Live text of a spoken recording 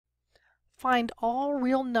Find all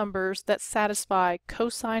real numbers that satisfy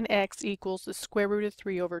cosine x equals the square root of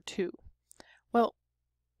 3 over 2. Well,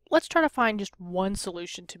 let's try to find just one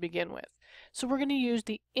solution to begin with. So we're going to use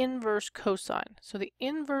the inverse cosine. So the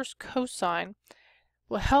inverse cosine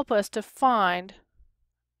will help us to find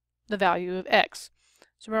the value of x.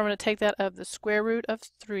 So remember, I'm going to take that of the square root of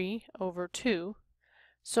 3 over 2.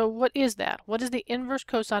 So what is that? What is the inverse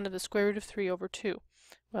cosine of the square root of 3 over 2?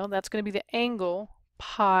 Well, that's going to be the angle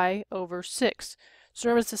pi over 6. So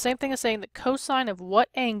remember, it's the same thing as saying the cosine of what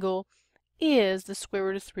angle is the square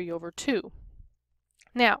root of 3 over 2.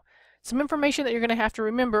 Now, some information that you're going to have to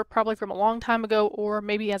remember, probably from a long time ago or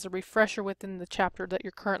maybe as a refresher within the chapter that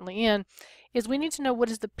you're currently in, is we need to know what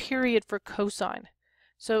is the period for cosine.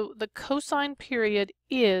 So the cosine period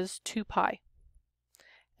is 2 pi.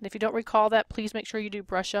 And if you don't recall that, please make sure you do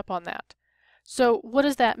brush up on that. So what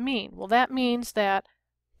does that mean? Well, that means that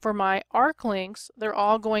for my arc lengths, they're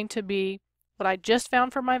all going to be what I just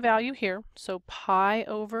found for my value here, so pi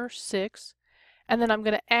over 6, and then I'm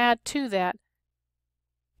going to add to that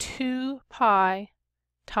 2 pi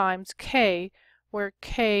times k, where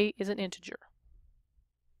k is an integer.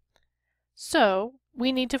 So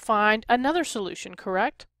we need to find another solution,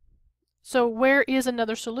 correct? So where is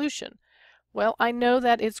another solution? Well, I know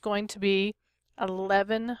that it's going to be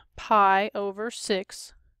 11 pi over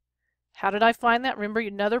 6. How did I find that? Remember,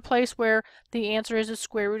 another place where the answer is the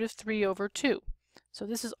square root of 3 over 2. So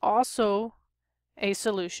this is also a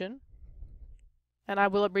solution, and I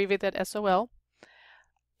will abbreviate that SOL.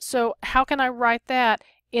 So how can I write that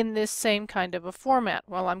in this same kind of a format?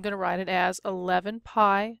 Well, I'm going to write it as 11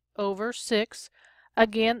 pi over 6.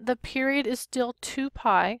 Again, the period is still 2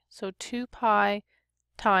 pi, so 2 pi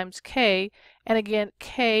times k, and again,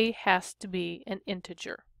 k has to be an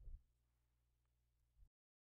integer.